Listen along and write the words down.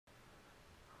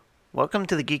Welcome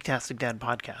to the Geektastic Dad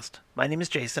podcast. My name is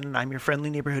Jason, and I'm your friendly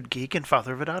neighborhood geek and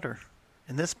father of a daughter.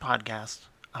 In this podcast,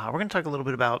 we're going to talk a little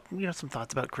bit about, some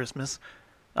thoughts about Christmas.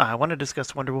 I want to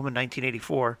discuss Wonder Woman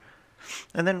 1984,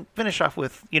 and then finish off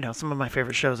with, some of my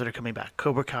favorite shows that are coming back.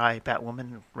 Cobra Kai,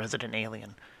 Batwoman, Resident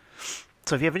Alien.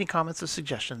 So if you have any comments or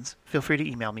suggestions, feel free to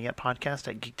email me at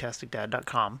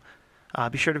podcast@geektasticdad.com.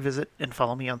 Be sure to visit and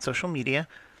follow me on social media.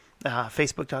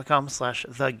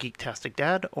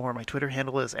 Facebook.com/TheGeektasticDad, or my Twitter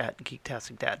handle is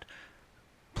 @GeektasticDad.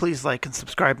 Please like and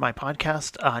subscribe my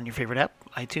podcast on your favorite app,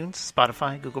 iTunes,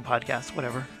 Spotify, Google Podcasts,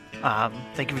 whatever.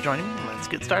 Thank you for joining me. Let's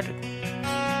get started.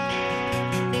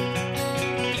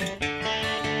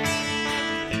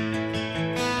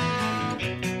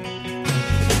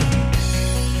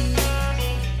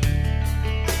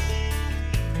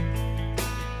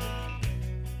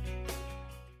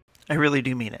 I really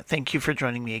do mean it. Thank you for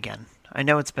joining me again. I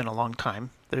know it's been a long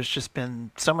time. There's just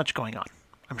been so much going on.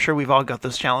 I'm sure we've all got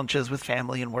those challenges with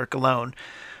family and work alone,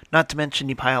 not to mention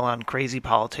you pile on crazy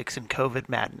politics and COVID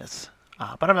madness.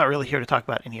 But I'm not really here to talk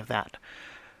about any of that.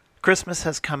 Christmas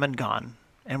has come and gone,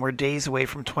 and we're days away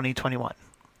from 2021.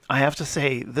 I have to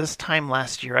say, this time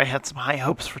last year I had some high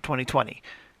hopes for 2020,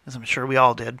 as I'm sure we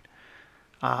all did.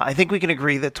 I think we can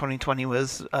agree that 2020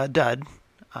 was a dud.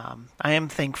 I am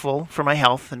thankful for my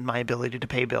health and my ability to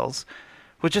pay bills,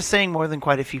 which is saying more than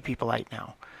quite a few people right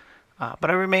now. But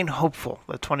I remain hopeful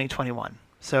that 2021.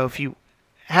 So if you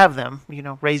have them,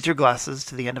 raise your glasses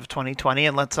to the end of 2020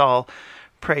 and let's all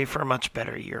pray for a much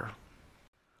better year.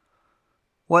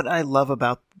 What I love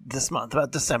about this month,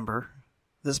 about December,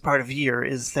 this part of the year,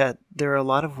 is that there are a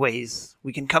lot of ways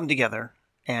we can come together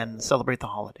and celebrate the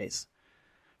holidays.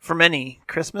 For many,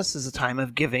 Christmas is a time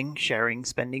of giving, sharing,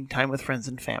 spending time with friends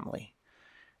and family.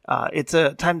 It's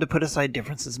a time to put aside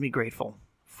differences and be grateful.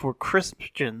 For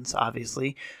Christians,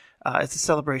 obviously, it's a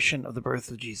celebration of the birth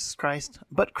of Jesus Christ,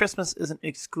 but Christmas isn't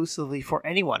exclusively for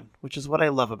anyone, which is what I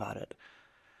love about it.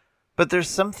 But there's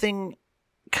something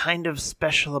kind of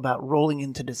special about rolling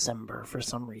into December for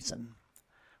some reason.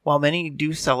 While many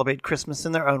do celebrate Christmas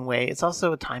in their own way, it's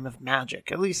also a time of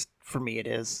magic. At least for me it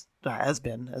has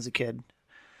been as a kid.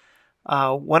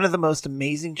 One of the most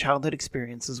amazing childhood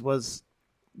experiences was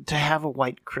to have a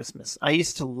white Christmas. I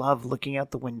used to love looking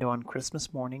out the window on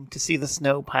Christmas morning to see the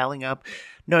snow piling up,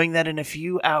 knowing that in a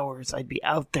few hours I'd be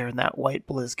out there in that white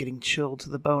bliss, getting chilled to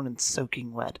the bone and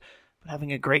soaking wet, but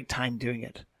having a great time doing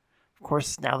it. Of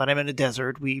course, now that I'm in a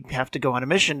desert, we have to go on a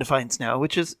mission to find snow,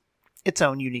 which is its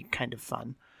own unique kind of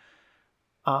fun.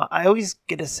 I always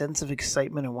get a sense of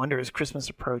excitement and wonder as Christmas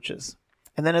approaches,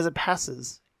 and then as it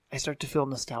passes, I start to feel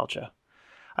nostalgia.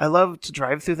 I love to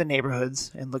drive through the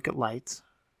neighborhoods and look at lights.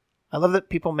 I love that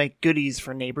people make goodies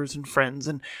for neighbors and friends,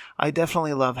 and I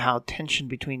definitely love how tension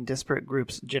between disparate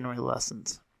groups generally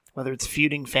lessens, whether it's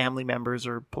feuding family members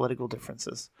or political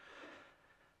differences.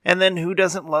 And then who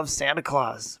doesn't love Santa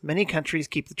Claus? Many countries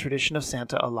keep the tradition of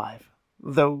Santa alive,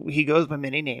 though he goes by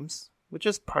many names, which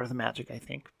is part of the magic, I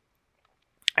think.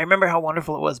 I remember how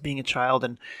wonderful it was being a child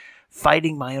and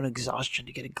fighting my own exhaustion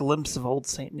to get a glimpse of old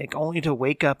St. Nick, only to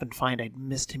wake up and find I'd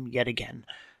missed him yet again.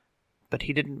 But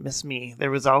he didn't miss me. There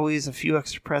was always a few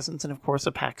extra presents and, of course,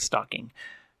 a packed stocking.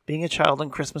 Being a child on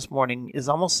Christmas morning is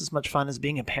almost as much fun as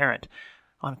being a parent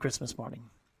on Christmas morning.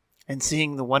 And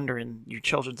seeing the wonder in your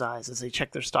children's eyes as they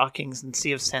check their stockings and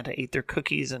see if Santa ate their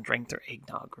cookies and drank their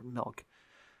eggnog or milk.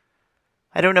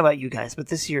 I don't know about you guys, but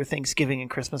this year Thanksgiving and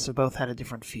Christmas have both had a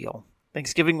different feel.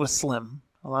 Thanksgiving was slim.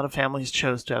 A lot of families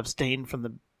chose to abstain from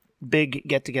the big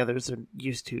get-togethers they're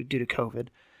used to due to COVID.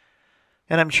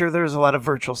 And I'm sure there's a lot of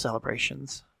virtual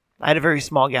celebrations. I had a very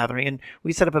small gathering, and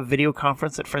we set up a video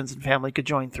conference that friends and family could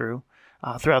join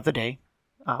throughout the day,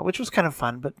 which was kind of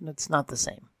fun, but it's not the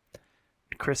same.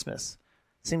 Christmas.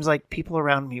 Seems like people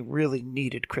around me really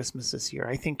needed Christmas this year.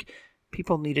 I think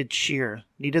people needed cheer,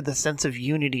 needed the sense of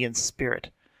unity and spirit.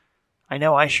 I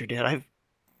know I sure did. I've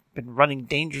been running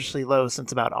dangerously low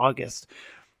since about August.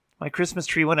 My Christmas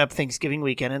tree went up Thanksgiving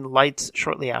weekend and lights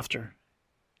shortly after.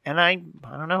 And I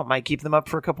don't know, might keep them up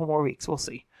for a couple more weeks. We'll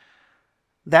see.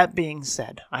 That being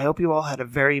said, I hope you all had a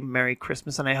very Merry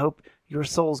Christmas, and I hope your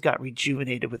souls got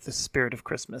rejuvenated with the spirit of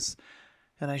Christmas.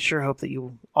 And I sure hope that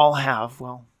you all have,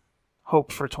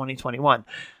 hope for 2021.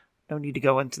 No need to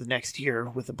go into the next year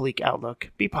with a bleak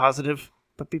outlook. Be positive,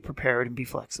 but be prepared and be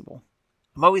flexible.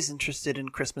 I'm always interested in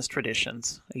Christmas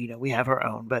traditions. We have our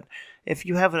own, but if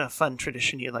you have a fun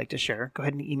tradition you'd like to share, go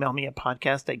ahead and email me at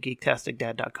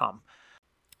podcast@geektasticdad.com.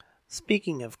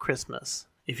 Speaking of Christmas,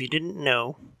 if you didn't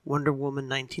know, Wonder Woman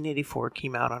 1984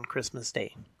 came out on Christmas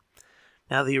Day.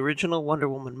 Now, the original Wonder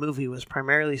Woman movie was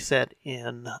primarily set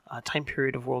in a time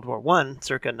period of World War I,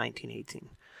 circa 1918.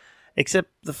 except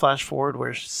the flash forward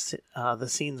where the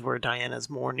scenes where Diana's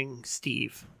mourning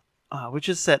Steve, which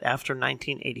is set after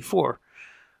 1984.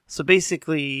 So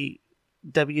basically,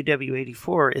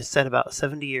 WW84 is set about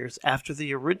 70 years after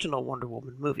the original Wonder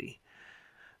Woman movie.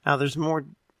 Now, there's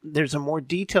a more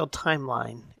detailed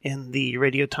timeline in the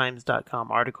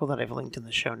radiotimes.com article that I've linked in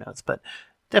the show notes, but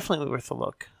definitely worth a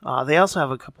look. They also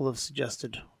have a couple of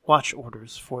suggested watch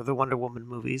orders for the Wonder Woman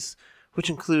movies, which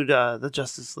include the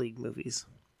Justice League movies.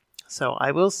 So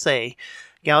I will say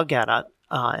Gal Gadot,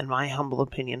 in my humble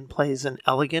opinion, plays an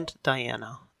elegant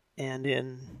Diana, and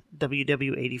in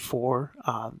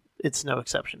WW84, it's no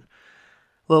exception.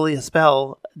 Lily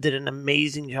Espel did an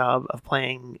amazing job of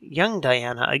playing young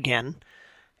Diana again,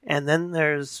 and then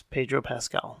there's Pedro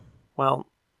Pascal. Well,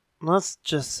 let's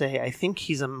just say I think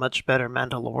he's a much better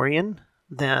Mandalorian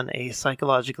than a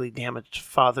psychologically damaged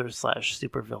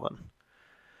father/supervillain.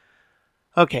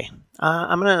 Okay,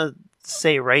 I'm going to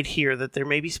say right here that there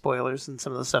may be spoilers in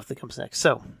some of the stuff that comes next.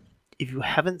 So, if you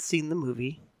haven't seen the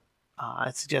movie,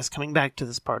 I suggest coming back to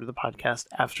this part of the podcast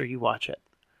after you watch it.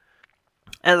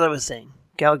 As I was saying,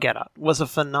 Gal Gadot was a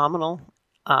phenomenal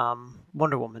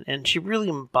Wonder Woman, and she really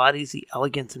embodies the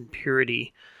elegance and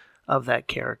purity of that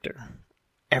character.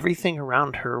 Everything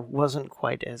around her wasn't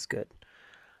quite as good.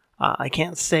 I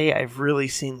can't say I've really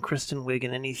seen Kristen Wiig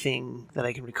in anything that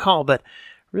I can recall, but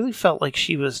really felt like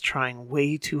she was trying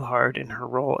way too hard in her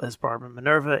role as Barbara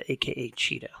Minerva, aka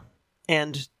Cheetah.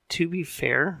 And to be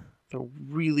fair, there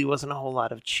really wasn't a whole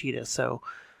lot of Cheetah, so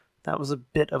that was a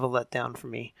bit of a letdown for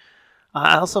me.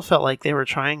 I also felt like they were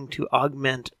trying to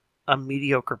augment a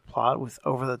mediocre plot with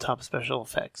over-the-top special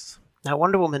effects. Now,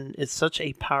 Wonder Woman is such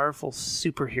a powerful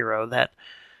superhero that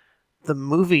the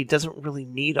movie doesn't really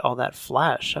need all that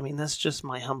flash. I mean, that's just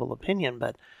my humble opinion,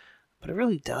 but it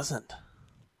really doesn't.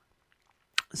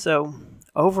 So,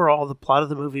 overall, the plot of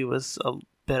the movie was a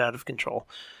bit out of control.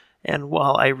 And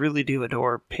while I really do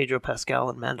adore Pedro Pascal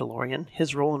in Mandalorian,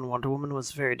 his role in Wonder Woman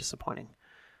was very disappointing.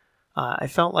 I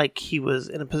felt like he was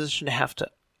in a position to have to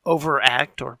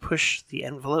overact or push the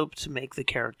envelope to make the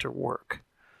character work.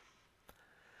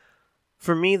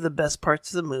 For me, the best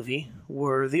parts of the movie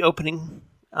were the opening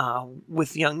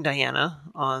with young Diana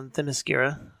on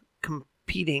Themyscira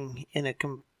competing in a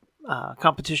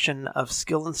competition of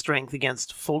skill and strength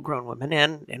against full-grown women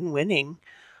and winning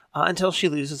until she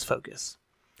loses focus.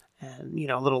 And,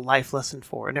 a little life lesson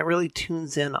for her. And it really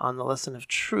tunes in on the lesson of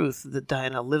truth that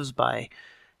Diana lives by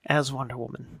as Wonder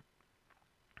Woman.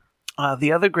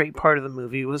 The other great part of the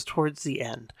movie was towards the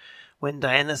end, when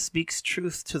Diana speaks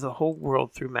truth to the whole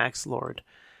world through Max Lord.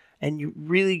 And you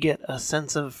really get a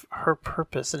sense of her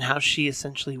purpose and how she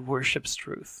essentially worships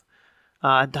truth.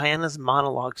 Diana's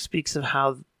monologue speaks of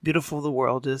how beautiful the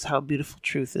world is, how beautiful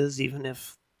truth is, even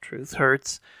if truth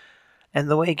hurts. And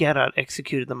the way Gadot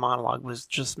executed the monologue was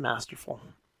just masterful.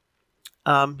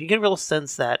 You get a real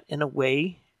sense that, in a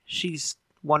way, she's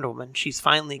Wonder Woman. She's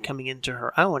finally coming into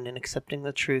her own and accepting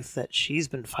the truth that she's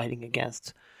been fighting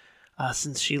against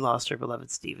since she lost her beloved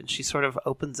Steve. And she sort of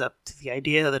opens up to the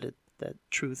idea that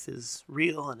truth is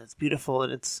real and it's beautiful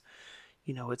and it's,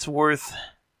 it's worth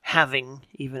having,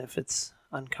 even if it's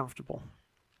uncomfortable.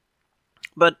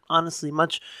 But honestly,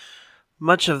 much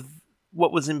of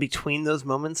what was in between those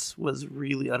moments was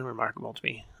really unremarkable to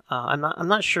me. I'm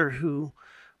not sure who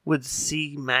would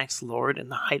see Max Lord in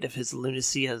the height of his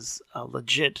lunacy as a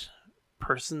legit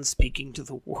person speaking to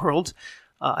the world.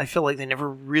 I feel like they never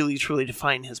really truly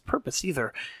define his purpose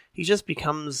either. He just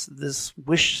becomes this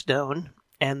wish stone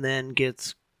and then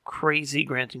gets crazy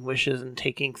granting wishes and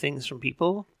taking things from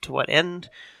people. To what end?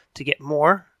 To get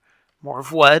more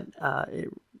of what?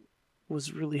 It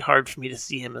was really hard for me to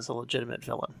see him as a legitimate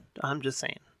villain. I'm just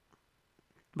saying.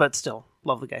 But still,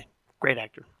 love the guy. Great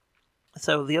actor.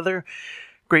 So the other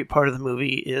great part of the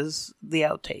movie is the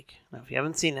outtake. Now, if you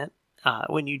haven't seen it,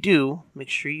 when you do, make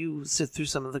sure you sit through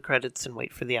some of the credits and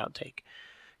wait for the outtake.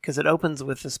 Because it opens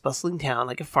with this bustling town,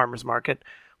 like a farmer's market,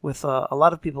 with a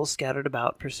lot of people scattered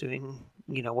about pursuing,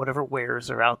 whatever wares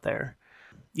are out there.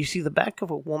 You see the back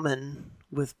of a woman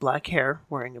with black hair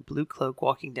wearing a blue cloak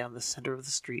walking down the center of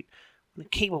the street. The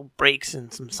cable breaks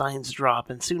and some signs drop,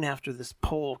 and soon after this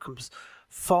pole comes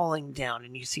falling down,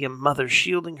 and you see a mother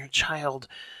shielding her child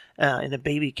in a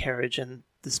baby carriage, and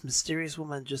this mysterious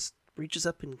woman just reaches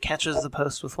up and catches the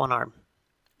post with one arm.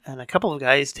 And a couple of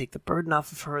guys take the burden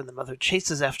off of her, and the mother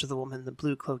chases after the woman in the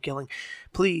blue cloak, yelling,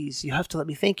 "Please, you have to let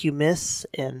me thank you, miss,"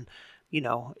 and,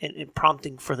 and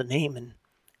prompting for the name, and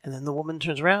then the woman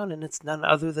turns around, and it's none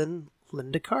other than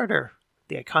Linda Carter,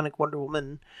 the iconic Wonder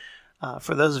Woman,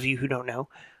 for those of you who don't know,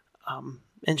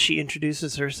 and she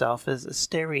introduces herself as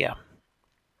Asteria.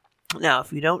 Now,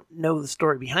 if you don't know the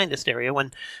story behind Asteria,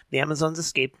 when the Amazons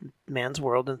escaped man's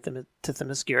world to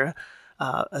Themyscira,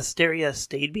 Asteria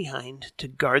stayed behind to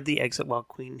guard the exit while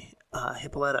Queen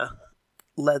Hippolyta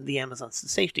led the Amazons to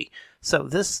safety. So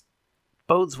this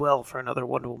bodes well for another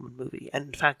Wonder Woman movie. And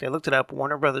in fact, I looked it up.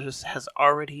 Warner Brothers has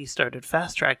already started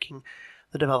fast-tracking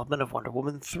the development of Wonder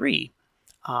Woman 3.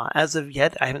 As of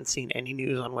yet, I haven't seen any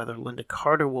news on whether Linda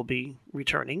Carter will be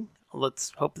returning.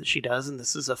 Let's hope that she does, and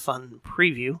this is a fun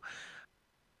preview.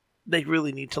 They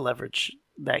really need to leverage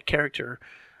that character,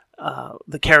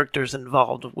 the characters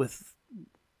involved with,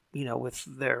 with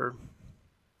their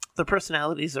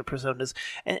personalities, their personas,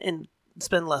 and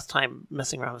spend less time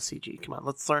messing around with CG. Come on,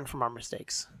 let's learn from our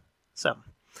mistakes. So,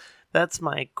 that's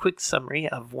my quick summary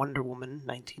of Wonder Woman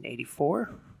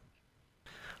 1984.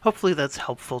 Hopefully that's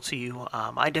helpful to you.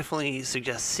 I definitely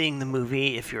suggest seeing the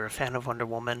movie if you're a fan of Wonder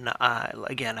Woman.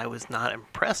 Again, I was not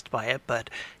impressed by it, but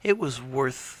it was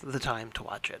worth the time to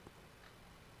watch it.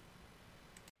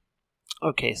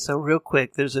 Okay, so real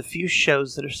quick, there's a few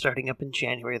shows that are starting up in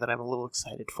January that I'm a little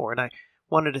excited for, and I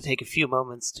wanted to take a few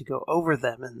moments to go over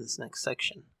them in this next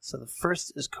section. So the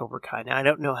first is Cobra Kai. Now, I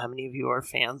don't know how many of you are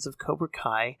fans of Cobra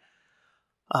Kai.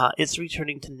 It's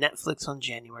returning to Netflix on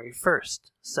January 1st.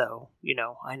 So,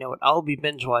 I know what I'll be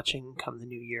binge watching come the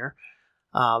new year.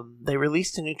 They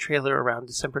released a new trailer around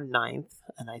December 9th,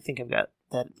 and I think I've got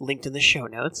that linked in the show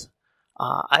notes.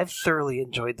 I've thoroughly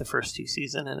enjoyed the first two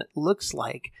seasons, and it looks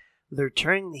like they're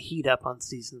turning the heat up on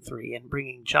season 3 and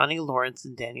bringing Johnny Lawrence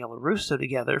and Daniel LaRusso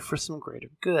together for some greater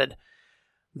good.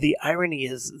 The irony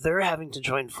is they're having to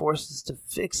join forces to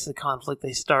fix the conflict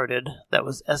they started that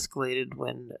was escalated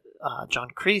when John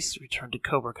Kreese returned to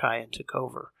Cobra Kai and took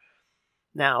over.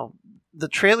 Now, the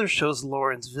trailer shows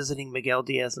Lawrence visiting Miguel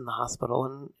Diaz in the hospital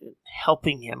and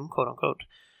helping him, quote-unquote,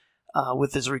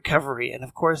 with his recovery. And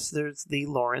of course, there's the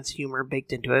Lawrence humor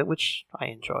baked into it, which I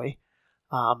enjoy.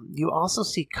 You also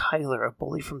see Kyler, a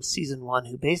bully from Season 1,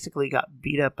 who basically got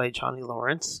beat up by Johnny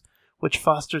Lawrence, which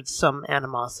fostered some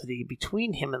animosity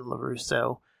between him and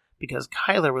LaRusso, because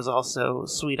Kyler was also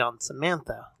sweet on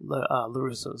Samantha,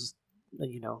 LaRusso's,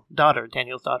 daughter,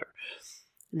 Daniel's daughter.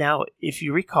 Now, if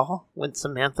you recall, when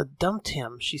Samantha dumped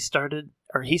him, he started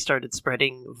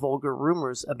spreading vulgar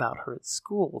rumors about her at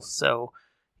school. So,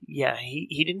 yeah,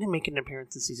 he didn't make an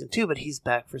appearance in Season 2, but he's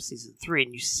back for Season 3,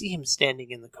 and you see him standing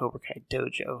in the Cobra Kai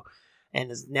dojo, and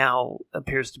is now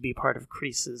appears to be part of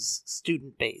Kreese's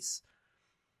student base.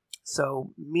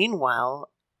 So,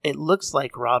 meanwhile, it looks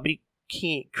like Robbie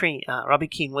Keane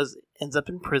ends up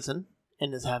in prison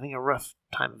and is having a rough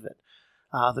time of it.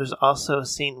 There's also a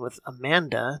scene with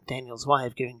Amanda, Daniel's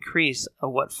wife, giving Kreese a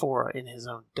what for in his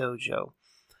own dojo.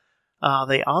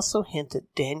 They also hint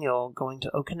at Daniel going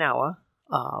to Okinawa,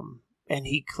 and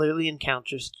he clearly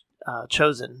encounters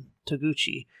Chosen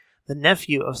Toguchi, the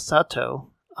nephew of Sato,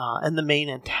 and the main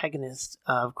antagonist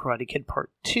of Karate Kid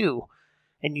Part 2.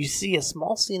 And you see a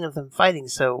small scene of them fighting,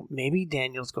 so maybe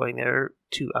Daniel's going there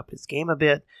to up his game a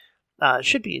bit. It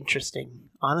should be interesting.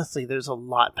 Honestly, there's a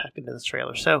lot packed into this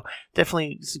trailer, so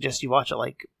definitely suggest you watch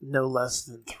it no less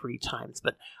than 3 times.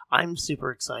 But I'm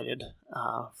super excited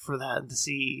for that and to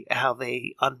see how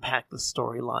they unpack the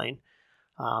storyline.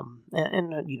 I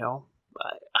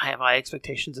have high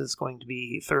expectations it's going to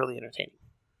be thoroughly entertaining.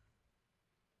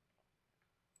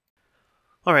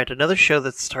 Alright, another show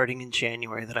that's starting in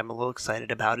January that I'm a little excited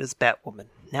about is Batwoman.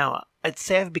 Now, I'd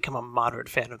say I've become a moderate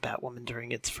fan of Batwoman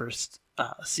during its first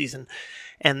season,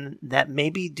 and that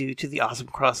may be due to the awesome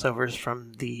crossovers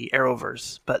from the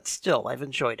Arrowverse, but still, I've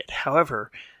enjoyed it.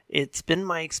 However, it's been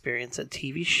my experience that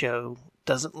TV show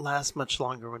doesn't last much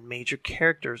longer when major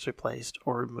characters are replaced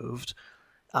or removed,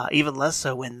 even less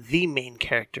so when the main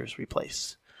character is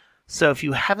replaced. So if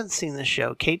you haven't seen the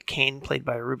show, Kate Kane, played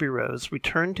by Ruby Rose,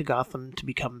 returned to Gotham to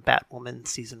become Batwoman in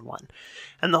Season 1.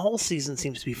 And the whole season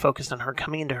seems to be focused on her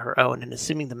coming into her own and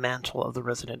assuming the mantle of the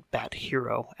resident Bat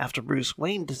hero after Bruce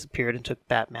Wayne disappeared and took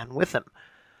Batman with him.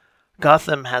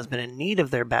 Gotham has been in need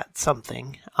of their Bat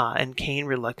something, and Kane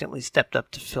reluctantly stepped up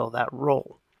to fill that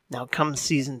role. Now, come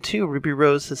Season 2, Ruby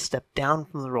Rose has stepped down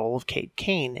from the role of Kate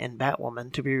Kane and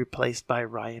Batwoman to be replaced by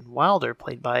Ryan Wilder,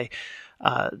 played by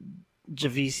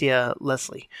Javicia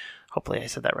Leslie. Hopefully I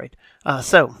said that right.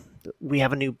 So, we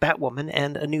have a new Batwoman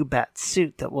and a new Bat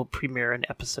suit that will premiere in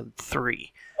Episode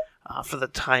 3. For the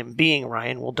time being,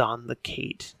 Ryan will don the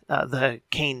Kane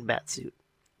Batsuit.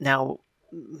 Now,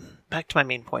 back to my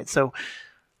main point. So,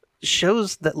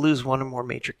 shows that lose one or more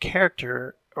major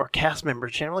character or cast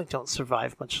members generally don't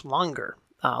survive much longer.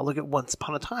 Look at Once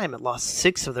Upon a Time. It lost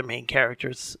 6 of their main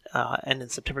characters, and in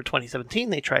September 2017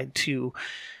 they tried to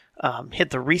hit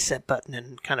the reset button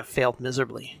and kind of failed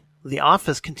miserably. The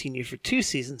Office continued for 2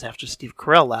 seasons after Steve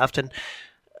Carell left, and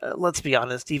let's be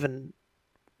honest, even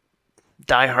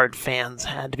diehard fans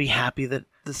had to be happy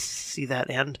to see that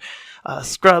end.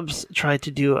 Scrubs tried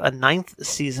to do a 9th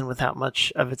season without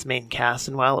much of its main cast,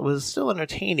 and while it was still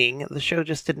entertaining, the show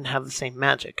just didn't have the same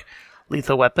magic.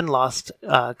 Lethal Weapon lost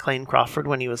Clayne Crawford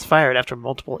when he was fired after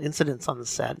multiple incidents on the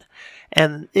set,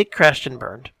 and it crashed and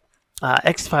burned.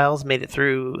 X-Files made it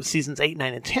through seasons 8,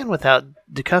 9, and 10 without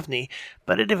Duchovny,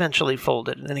 but it eventually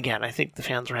folded, and again, I think the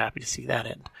fans were happy to see that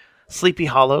end. Sleepy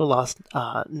Hollow lost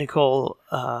Nicole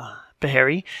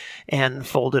Beharie and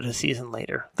folded a season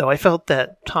later, though I felt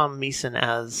that Tom Meeson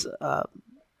as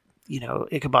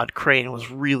Ichabod Crane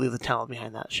was really the talent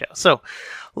behind that show. So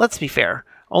let's be fair,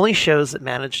 only shows that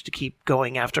managed to keep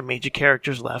going after major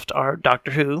characters left are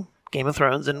Doctor Who, Game of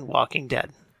Thrones, and Walking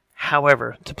Dead.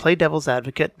 However, to play devil's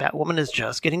advocate, Batwoman is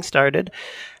just getting started,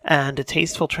 and a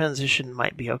tasteful transition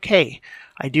might be okay.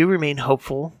 I do remain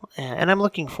hopeful, and I'm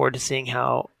looking forward to seeing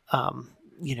how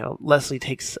Leslie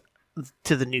takes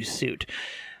to the new suit.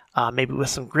 Maybe with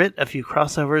some grit, a few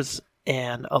crossovers,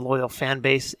 and a loyal fan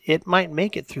base, it might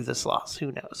make it through this loss.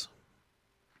 Who knows?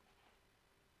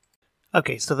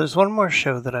 Okay, so there's one more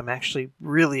show that I'm actually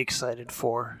really excited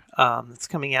for. It's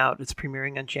coming out. It's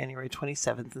premiering on January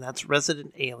 27th, and that's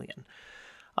Resident Alien.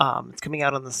 It's coming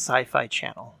out on the Sci-Fi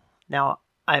Channel. Now,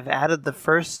 I've added the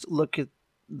first look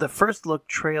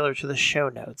trailer to the show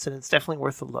notes, and it's definitely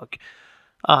worth a look.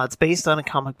 It's based on a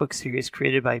comic book series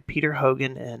created by Peter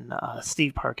Hogan and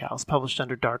Steve Parkhouse, published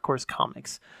under Dark Horse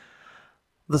Comics.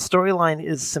 The storyline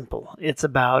is simple. It's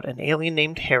about an alien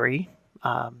named Harry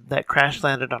that crash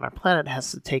landed on our planet, has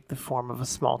to take the form of a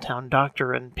small-town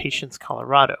doctor in Patience,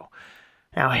 Colorado.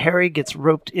 Now, Harry gets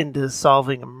roped into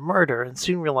solving a murder and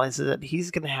soon realizes that he's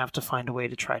going to have to find a way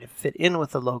to try to fit in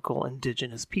with the local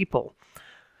indigenous people.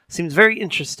 Seems very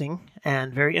interesting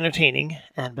and very entertaining,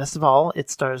 and best of all, it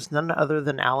stars none other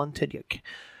than Alan Tudyk,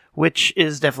 which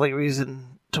is definitely a reason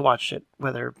to watch it,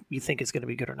 whether you think it's going to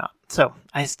be good or not. So,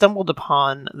 I stumbled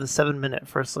upon the 7-minute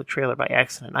first look trailer by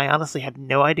accident. I honestly had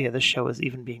no idea this show was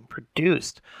even being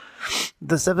produced.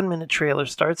 The 7-minute trailer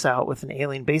starts out with an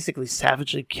alien basically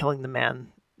savagely killing the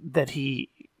man that he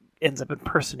ends up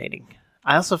impersonating.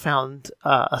 I also found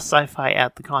a Sci-Fi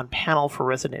at the Con panel for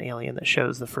Resident Alien that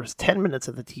shows the first 10 minutes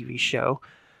of the TV show,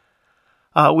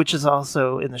 which is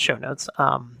also in the show notes.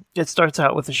 It starts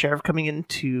out with the sheriff coming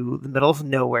into the middle of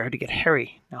nowhere to get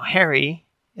Harry. Now, Harry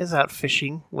is out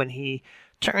fishing. When he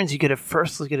turns, you get a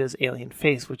first look at his alien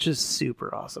face, which is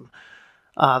super awesome.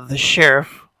 The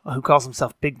sheriff, who calls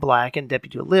himself Big Black, and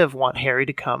Deputy Liv want Harry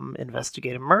to come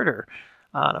investigate a murder.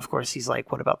 And of course, he's like,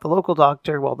 what about the local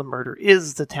doctor? Well, the murder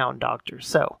is the town doctor.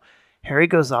 So Harry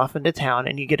goes off into town,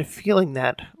 and you get a feeling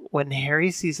that when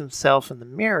Harry sees himself in the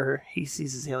mirror, he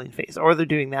sees his alien face. Or they're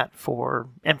doing that for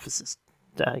emphasis,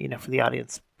 for the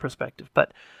audience perspective.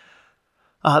 But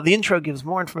the intro gives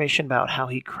more information about how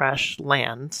he crash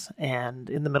lands and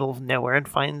in the middle of nowhere and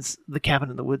finds the cabin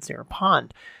in the woods near a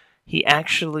pond. He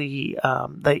actually,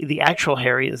 the actual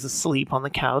Harry is asleep on the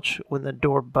couch when the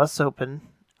door busts open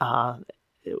and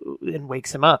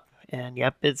wakes him up. And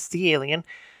yep, it's the alien.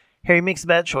 Harry makes a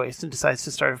bad choice and decides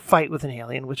to start a fight with an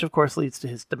alien, which of course leads to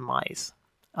his demise.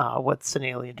 What's an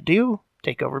alien to do?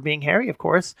 Take over being Harry, of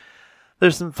course.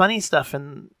 There's some funny stuff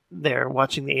in there,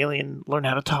 watching the alien learn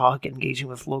how to talk, engaging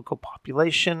with local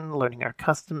population, learning our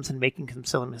customs, and making some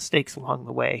silly mistakes along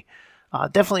the way.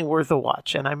 Definitely worth a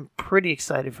watch, and I'm pretty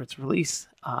excited for its release.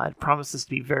 It promises to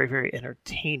be very, very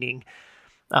entertaining.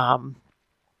 So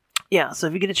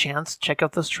if you get a chance, check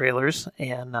out those trailers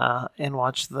and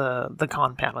watch the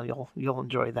con panel. You'll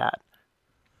enjoy that.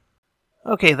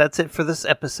 Okay, that's it for this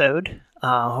episode.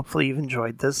 Hopefully you've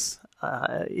enjoyed this.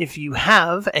 If you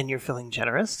have and you're feeling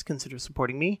generous, consider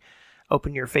supporting me.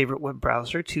 Open your favorite web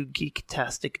browser to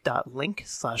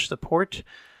geektastic.link/support.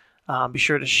 Be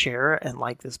sure to share and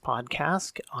like this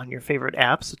podcast on your favorite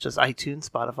apps such as iTunes,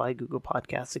 Spotify, Google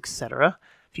Podcasts, etc.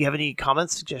 If you have any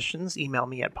comments, suggestions, email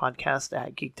me at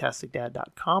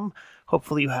podcast@geektasticdad.com.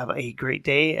 Hopefully you have a great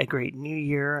day, a great new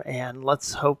year, and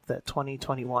let's hope that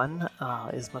 2021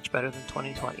 is much better than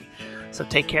 2020. So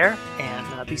take care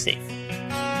and be safe.